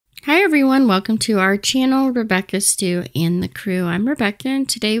Hi everyone, welcome to our channel, Rebecca, Stu, and the Crew. I'm Rebecca, and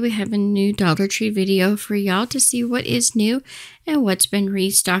today we have a new Dollar Tree video for y'all to see what is new and what's been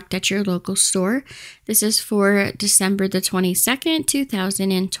restocked at your local store. This is for December the 22nd,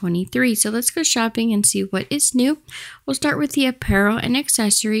 2023. So let's go shopping and see what is new. We'll start with the apparel and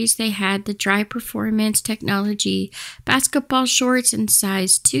accessories. They had the Dry Performance Technology basketball shorts in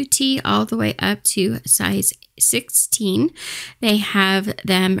size 2T all the way up to size 16. They have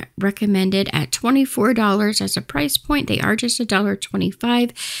them recommended at $24 as a price point. They are just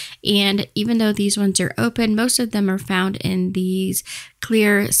 $1.25, and even though these ones are open, most of them are found in these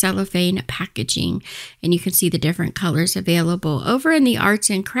clear cellophane packaging, and you can see the different colors available. Over in the arts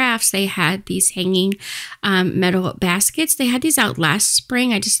and crafts, they had these hanging metal baskets. They had these out last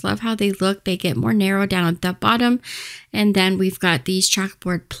spring. I just love how they look. They get more narrow down at the bottom. And then we've got these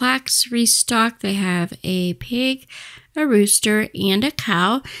chalkboard plaques restocked. They have a pig, a rooster, and a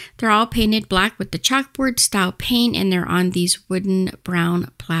cow. They're all painted black with the chalkboard style paint, and they're on these wooden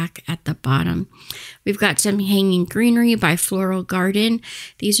brown plaque at the bottom. We've got some hanging greenery by Floral Garden.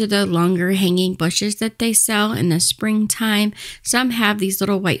 These are the longer hanging bushes that they sell in the springtime. Some have these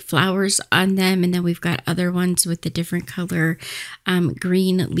little white flowers on them, and then we've got other ones with the different color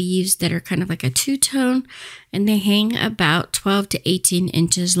green leaves that are kind of like a two-tone, and they hang about 12 to 18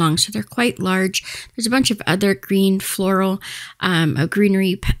 inches long, so they're quite large. There's a bunch of other green floral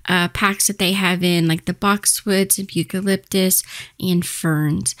greenery packs that they have in, like the boxwoods and eucalyptus and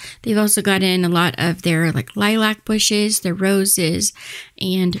ferns. They've also got in a lot of their like lilac bushes, the roses,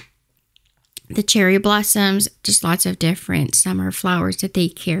 and the cherry blossoms, just lots of different summer flowers that they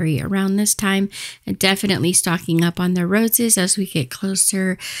carry around this time, and definitely stocking up on the roses as we get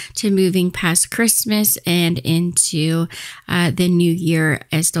closer to moving past Christmas and into the new year,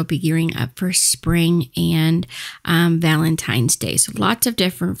 as they'll be gearing up for spring and Valentine's Day. So lots of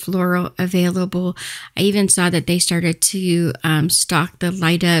different floral available. I even saw that they started to stock the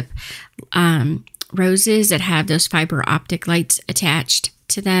light up roses that have those fiber optic lights attached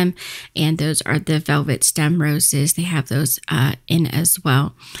to them, and those are the velvet stem roses. They have those in as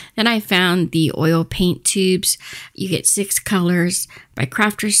well. Then I found the oil paint tubes. You get 6 colors by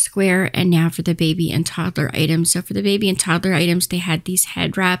Crafter's Square. And now for the baby and toddler items. So for the baby and toddler items, they had these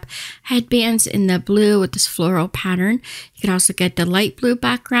head wrap headbands in the blue with this floral pattern. You can also get the light blue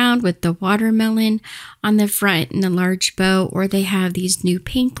background with the watermelon on the front and the large bow, or they have these new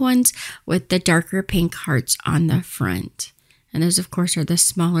pink ones with the darker pink hearts on the front. And those, of course, are the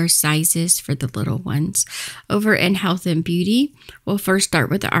smaller sizes for the little ones. Over in Health and Beauty, we'll first start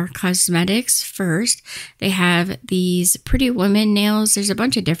with our cosmetics first. They have these Pretty Woman nails. There's a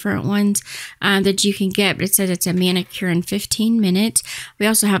bunch of different ones that you can get, but it says it's a manicure in 15 minutes. We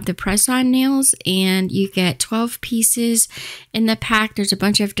also have the press-on nails, and you get 12 pieces in the pack. There's a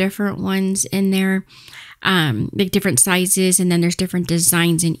bunch of different ones in there. Like different sizes, and then there's different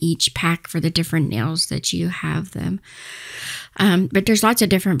designs in each pack for the different nails that you have them. But there's lots of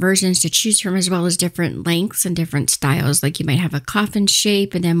different versions to choose from, as well as different lengths and different styles. Like you might have a coffin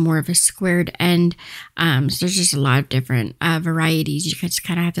shape and then more of a squared end. So there's just a lot of different varieties. You just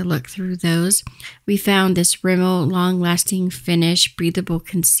kind of have to look through those. We found this Rimmel Long Lasting Finish Breathable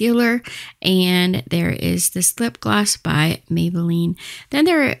Concealer, and there is this lip gloss by Maybelline. Then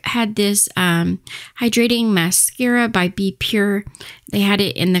there had this hydrating mascara by Be Pure. They had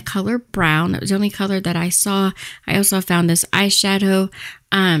it in the color brown. It was the only color that I saw. I also found this eyeshadow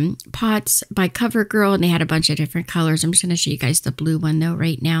pots by CoverGirl, and they had a bunch of different colors. I'm just going to show you guys the blue one though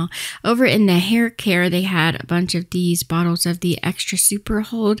right now. Over in the hair care, they had a bunch of these bottles of the Extra Super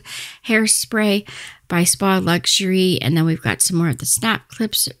Hold hairspray by Spa Luxury, and then we've got some more of the snap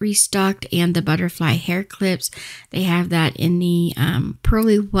clips restocked and the butterfly hair clips. They have that in the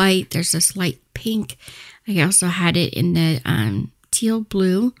pearly white. There's this light pink. They also had it in the teal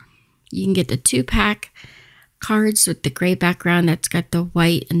blue. You can get the 2-pack cards with the gray background that's got the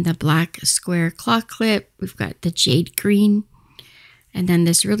white and the black square claw clip. We've got the jade green, and then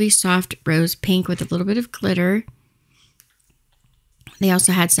this really soft rose pink with a little bit of glitter. They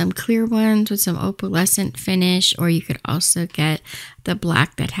also had some clear ones with some opalescent finish, or you could also get the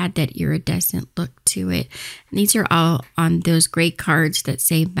black that had that iridescent look to it. And these are all on those great cards that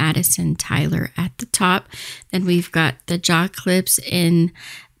say Madison Tyler at the top. Then we've got the jaw clips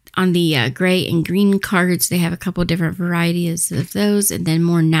on the gray and green cards. They have a couple different varieties of those, and then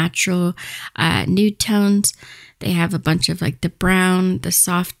more natural nude tones. They have a bunch of like the brown, the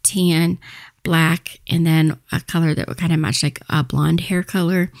soft tan, black, and then a color that would kind of match like a blonde hair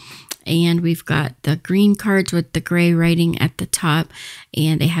color. And we've got the green cards with the gray writing at the top,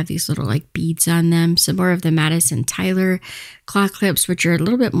 and they have these little like beads on them. Some more of the Madison Tyler claw clips, which are a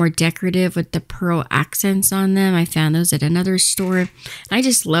little bit more decorative with the pearl accents on them. I found those at another store. And I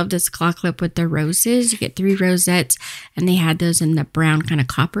just love this claw clip with the roses. You get 3 rosettes, and they had those in the brown kind of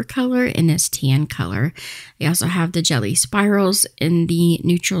copper color and this tan color. They also have the jelly spirals in the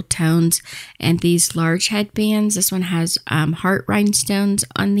neutral tones and these large headbands. This one has heart rhinestones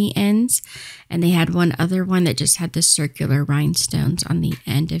on the ends, and they had one other one that just had the circular rhinestones on the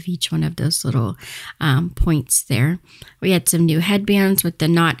end of each one of those little points there. We had some new headbands with the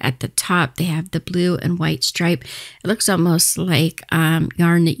knot at the top. They have the blue and white stripe. It looks almost like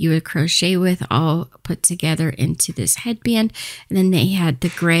yarn that you would crochet with, all put together into this headband. And then they had the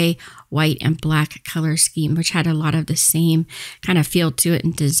gray, white, and black color scheme, which had a lot of the same kind of feel to it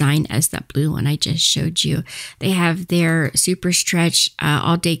and design as that blue one I just showed you. They have their super stretch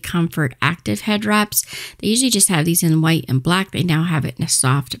all day comfort active head wraps. They usually just have these in white and black. They now have it in a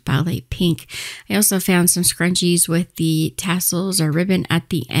soft ballet pink. I also found some scrunchies with the tassels or ribbon at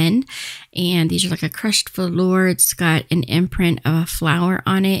the end, and these are like a crushed velour. It's got an imprint of a flower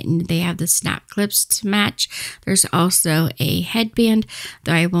on it, and they have the snap clips to match. There's also a headband,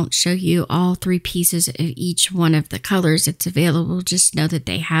 though I won't show you all 3 pieces of each one of the colors. It's available. Just know that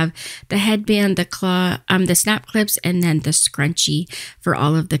they have the headband, the claw, the snap clips, and then the scrunchie for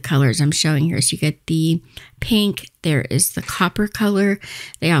all of the colors I'm showing here. So you get the pink, there is the copper color.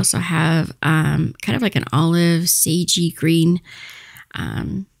 They also have kind of like an olive sagey green.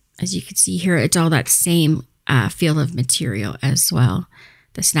 As you can see here, it's all that same feel of material as well.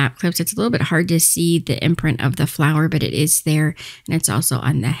 The snap clips, it's a little bit hard to see the imprint of the flower, but it is there, and it's also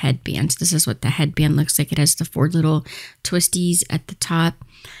on the headbands. This is what the headband looks like. It has the 4 little twisties at the top.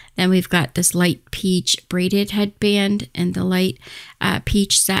 Then we've got this light peach braided headband and the light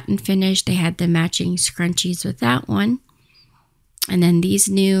peach satin finish. They had the matching scrunchies with that one. And then these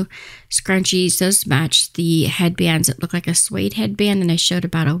new scrunchies, those match the headbands that look like a suede headband that I showed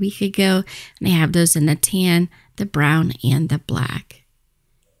about a week ago. And they have those in the tan, the brown, and the black.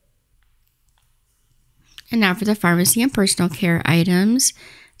 And now for the pharmacy and personal care items.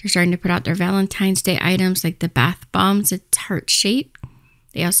 They're starting to put out their Valentine's Day items like the bath bombs. It's heart shaped.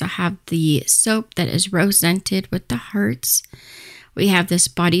 They also have the soap that is rose scented with the hearts. We have this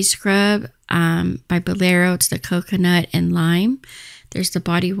body scrub by Bolero. It's the coconut and lime. There's the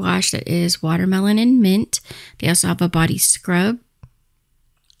body wash that is watermelon and mint. They also have a body scrub.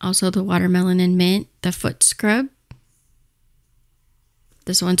 Also the watermelon and mint. The foot scrub.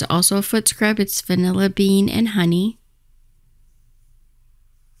 This one's also a foot scrub. It's vanilla bean and honey.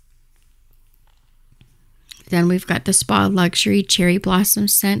 Then we've got the Spa Luxury Cherry Blossom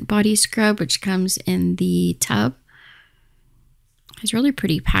Scent Body Scrub, which comes in the tub. It's really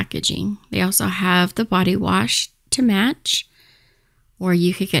pretty packaging. They also have the body wash to match, or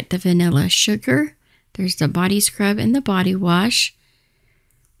you could get the vanilla sugar. There's the body scrub and the body wash.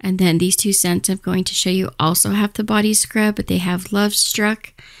 And then these 2 scents I'm going to show you also have the body scrub, but they have Love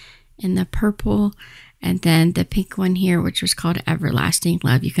Struck in the purple. And then the pink one here, which was called Everlasting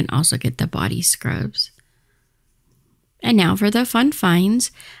Love. You can also get the body scrubs. And now for the fun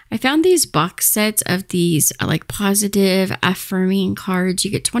finds. I found these box sets of these like positive affirming cards. You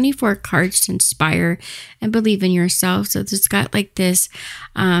get 24 cards to inspire and believe in yourself. So it's got like this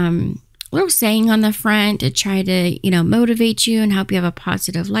little saying on the front to try to, motivate you and help you have a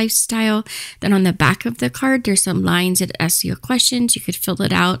positive lifestyle. Then on the back of the card, there's some lines that ask you questions. You could fill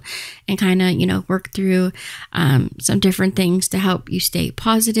it out and kind of, work through some different things to help you stay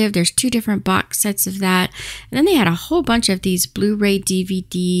positive. There's 2 different box sets of that. And then they had a whole bunch of these Blu-ray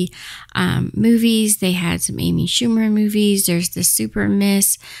DVD movies. They had some Amy Schumer movies. There's the Super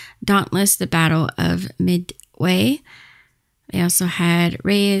Miss Dauntless, The Battle of Midway. They also had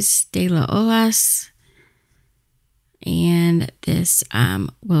Reyes de la Olas and this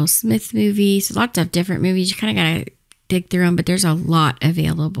Will Smith movie. So lots of different movies. You kind of got to dig through them, but there's a lot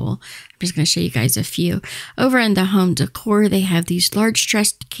available. I'm just going to show you guys a few. Over in the home decor, they have these large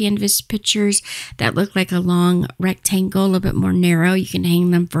stressed canvas pictures that look like a long rectangle, a little bit more narrow. You can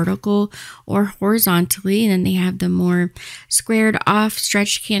hang them vertical or horizontally. And then they have the more squared off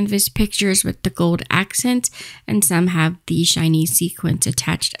stretched canvas pictures with the gold accents, and some have the shiny sequins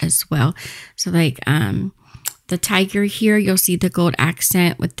attached as well. So like the tiger here, you'll see the gold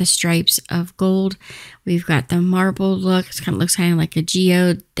accent with the stripes of gold. We've got the marble look. It kind of looks kind of like a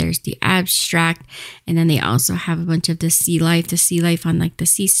geode. There's the abstract. And then they also have a bunch of the sea life on like the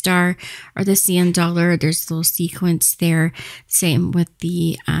sea star or the sand dollar. There's a little sequence there. Same with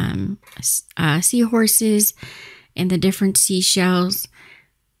the seahorses and the different seashells.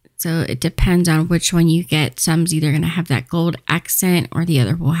 So it depends on which one you get. Some's either going to have that gold accent or the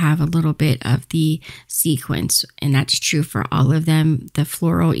other will have a little bit of the sequins. And that's true for all of them. The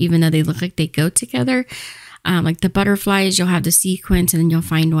floral, even though they look like they go together, like the butterflies, you'll have the sequins, and then you'll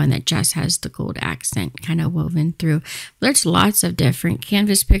find one that just has the gold accent kind of woven through. There's lots of different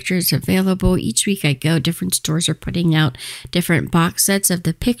canvas pictures available. Each week I go, different stores are putting out different box sets of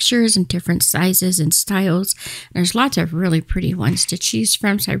the pictures and different sizes and styles. There's lots of really pretty ones to choose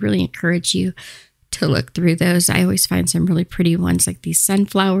from, so I really encourage you to look through those. I always find some really pretty ones like these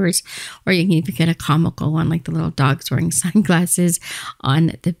sunflowers, or you can even get a comical one like the little dogs wearing sunglasses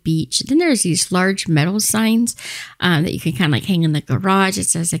on the beach. Then there's these large metal signs that you can kind of like hang in the garage. It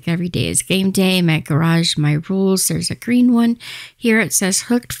says like every day is game day, my garage, my rules. There's a green one here. It says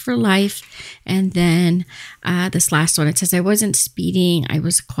hooked for life. And then this last one, it says I wasn't speeding, I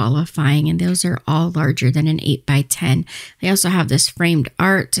was qualifying. And those are all larger than an 8x10. They also have this framed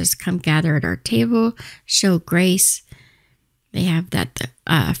art. It says come gather at our table, show grace. They have that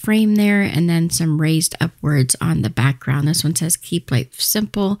frame there, and then some raised upwards on the background. This one says keep life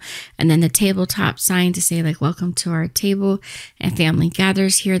simple, and then the tabletop sign to say like welcome to our table and family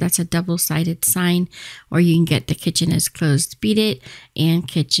gathers here. That's a double-sided sign, or you can get the kitchen is closed, beat it, and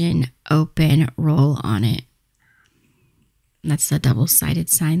kitchen open, roll on it. That's the double-sided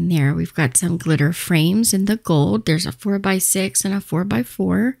sign there. We've got some glitter frames in the gold. There's a 4x6 and a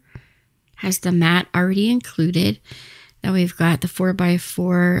 4x4. Has the mat already included. Then we've got the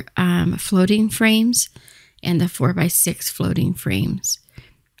 4x4 floating frames and the 4x6 floating frames.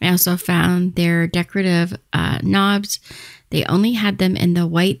 I also found their decorative knobs. They only had them in the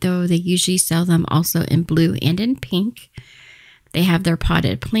white, though they usually sell them also in blue and in pink. They have their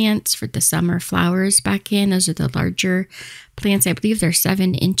potted plants for the summer flowers back in. Those are the larger plants. I believe they're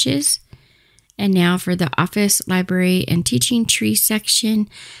 7 inches. And now for the office, library, and teaching tree section,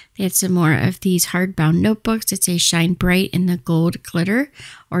 they had some more of these hardbound notebooks that say shine bright in the gold glitter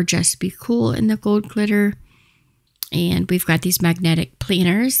or just be cool in the gold glitter. And we've got these magnetic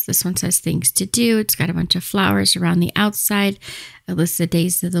planners. This one says things to do. It's got a bunch of flowers around the outside. It lists the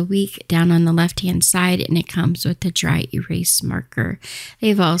days of the week down on the left-hand side, and it comes with the dry erase marker.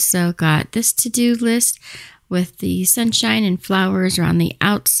 They've also got this to-do list with the sunshine and flowers around the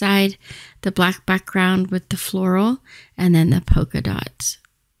outside, the black background with the floral, and then the polka dots.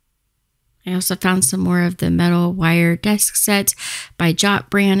 I also found some more of the metal wire desk sets by Jot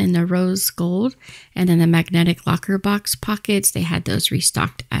brand in the rose gold, and then the magnetic locker box pockets. They had those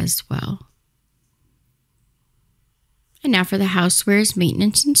restocked as well. And now for the housewares,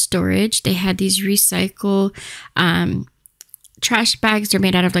 maintenance, and storage. They had these recycle trash bags. They're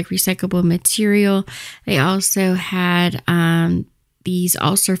made out of like recyclable material. They also had these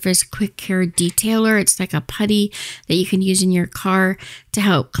all-surface quick care detailer. It's like a putty that you can use in your car to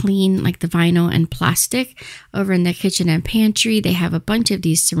help clean like the vinyl and plastic. Over in the kitchen and pantry, they have a bunch of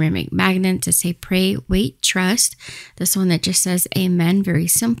these ceramic magnets that say pray, wait, trust. This one that just says amen, very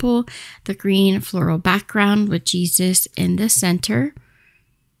simple. The green floral background with Jesus in the center.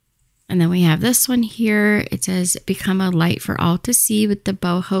 And then we have this one here. It says become a light for all to see with the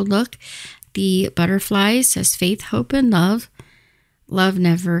boho look. The butterflies says faith, hope, and love. Love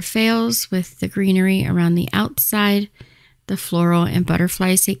never fails with the greenery around the outside. The floral and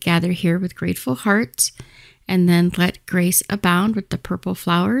butterflies that gather here with grateful hearts. And then let grace abound with the purple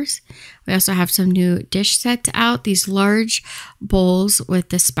flowers. We also have some new dish sets out. These large bowls with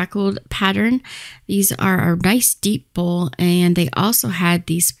the speckled pattern. These are a nice deep bowl. And they also had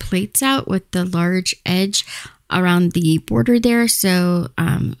these plates out with the large edge around the border there, so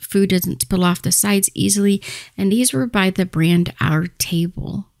food doesn't spill off the sides easily. And these were by the brand Our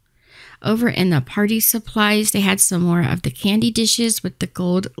Table. Over in the party supplies, they had some more of the candy dishes with the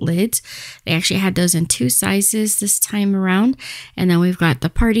gold lids. They actually had those in 2 sizes this time around. And then we've got the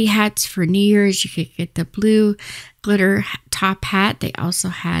party hats for New Year's. You could get the blue glitter top hat. They also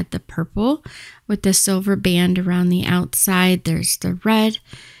had the purple with the silver band around the outside. There's the red.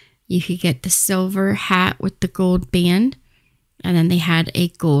 You could get the silver hat with the gold band. And then they had a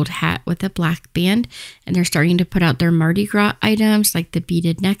gold hat with a black band. And they're starting to put out their Mardi Gras items like the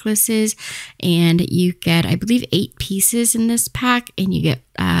beaded necklaces. And you get, I believe, 8 pieces in this pack. And you get,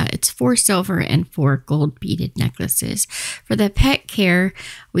 it's 4 silver and 4 gold beaded necklaces. For the pet care,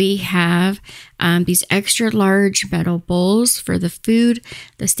 we have these extra large metal bowls for the food,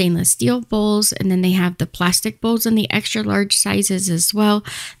 the stainless steel bowls. And then they have the plastic bowls in the extra large sizes as well.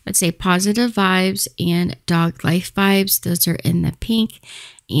 That say positive vibes and dog life vibes. Those are in the pink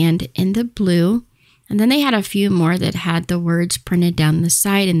and in the blue. And then they had a few more that had the words printed down the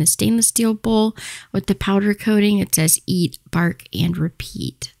side. In the stainless steel bowl with the powder coating, it says eat, bark, and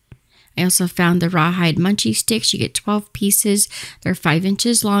repeat. I also found the rawhide munchie sticks. You get 12 pieces. They're 5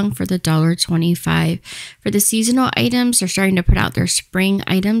 inches long for the $1.25. For the seasonal items, they're starting to put out their spring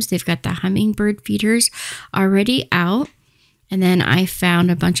items. They've got the hummingbird feeders already out. And then I found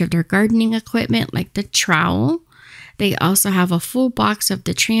a bunch of their gardening equipment like the trowel. They also have a full box of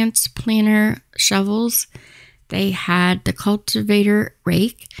the transplanter shovels. They had the cultivator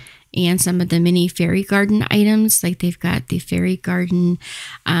rake and some of the mini fairy garden items. Like they've got the fairy garden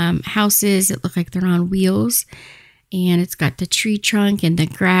houses that look like they're on wheels. And it's got the tree trunk and the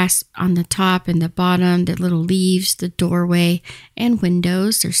grass on the top and the bottom, the little leaves, the doorway, and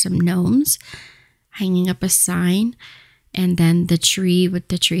windows. There's some gnomes hanging up a sign. And then the tree with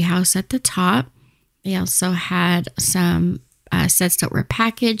the tree house at the top. They also had some sets that were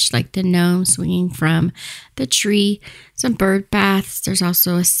packaged, like the gnome swinging from the tree, some bird baths. There's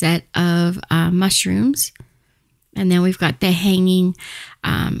also a set of mushrooms. And then we've got the hanging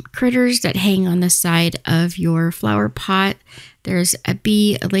critters that hang on the side of your flower pot. There's a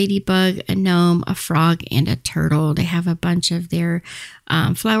bee, a ladybug, a gnome, a frog, and a turtle. They have a bunch of their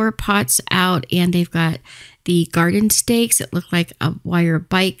flower pots out, and they've got the garden stakes that look like a wire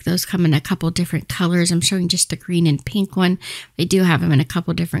bike. Those come in a couple different colors. I'm showing just the green and pink one. They do have them in a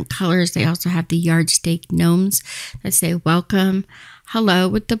couple different colors. They also have the yard stake gnomes that say welcome, hello,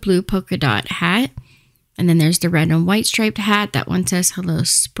 with the blue polka dot hat. And then there's the red and white striped hat. That one says hello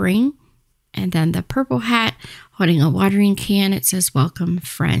spring. And then the purple hat holding a watering can. It says welcome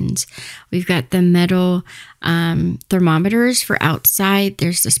friends. We've got the metal thermometers for outside.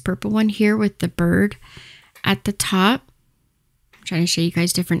 There's this purple one here with the bird at the top. I'm trying to show you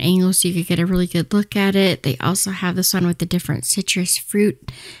guys different angles so you could get a really good look at it. They also have this one with the different citrus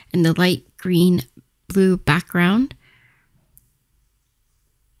fruit and the light green blue background.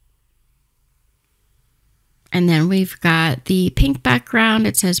 And then we've got the pink background.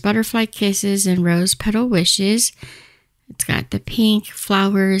 It says butterfly kisses and rose petal wishes. It's got the pink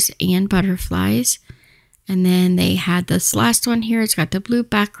flowers and butterflies. And then they had this last one here. It's got the blue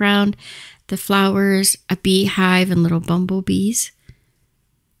background, the flowers, a beehive, and little bumblebees.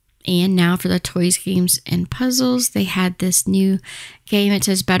 And now for the toys, games, and puzzles, they had this new game. It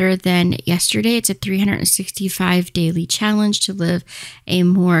says better than yesterday. It's a 365 daily challenge to live a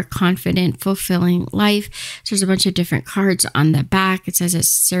more confident, fulfilling life. So there's a bunch of different cards on the back. It says it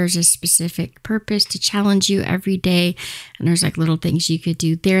serves a specific purpose to challenge you every day. And there's like little things you could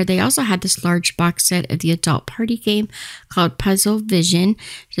do there. They also had this large box set of the adult party game called Puzzle Vision.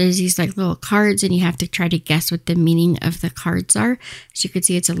 So there's these like little cards and you have to try to guess what the meaning of the cards are. As you can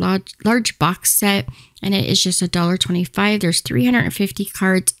see, it's a large box set and it is just $1.25. There's 350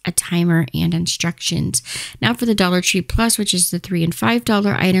 cards, a timer, and instructions. Now for the Dollar Tree Plus, which is the $3 and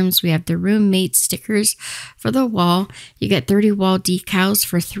 $5 items, we have the roommate stickers for the wall. You get 30 wall decals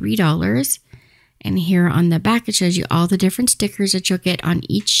for $3. And here on the back, it shows you all the different stickers that you'll get on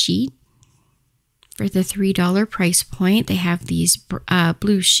each sheet. For the $3 price point, they have these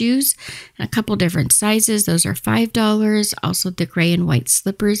blue shoes in a couple different sizes. Those are $5. Also, the gray and white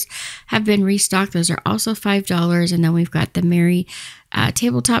slippers have been restocked. Those are also $5. And then we've got the Merry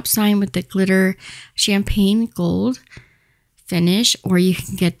tabletop sign with the glitter champagne gold finish, or you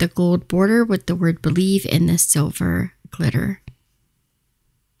can get the gold border with the word believe in the silver glitter.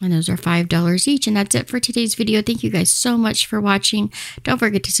 And those are $5 each. And that's it for today's video. Thank you guys so much for watching. Don't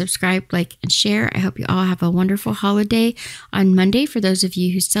forget to subscribe, like, and share. I hope you all have a wonderful holiday on Monday for those of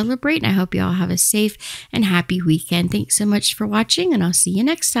you who celebrate. And I hope you all have a safe and happy weekend. Thanks so much for watching, and I'll see you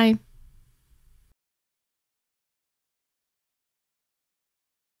next time.